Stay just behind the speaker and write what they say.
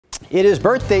It is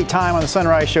birthday time on the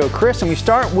Sunrise Show, Chris, and we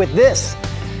start with this.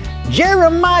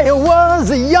 Jeremiah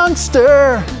was a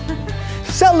youngster,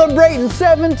 celebrating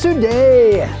 7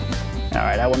 today. All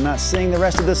right, I will not sing the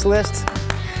rest of this list.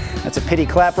 That's a pity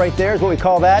clap right there is what we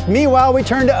call that. Meanwhile, we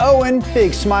turn to Owen.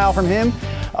 Big smile from him.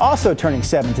 Also turning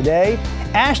 7 today.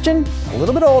 Ashton, a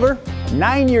little bit older,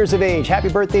 9 years of age. Happy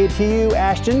birthday to you,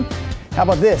 Ashton. How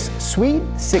about this? Sweet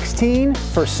 16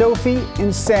 for Sophie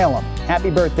in Salem. Happy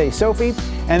birthday, Sophie.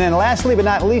 And then lastly but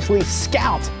not leastly,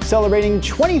 Scout, celebrating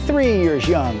 23 years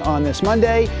young on this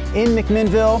Monday in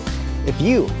McMinnville. If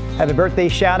you have a birthday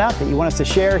shout out that you want us to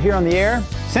share here on the air,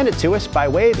 send it to us by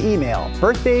way of email,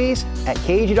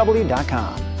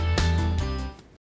 birthdays@kgw.com.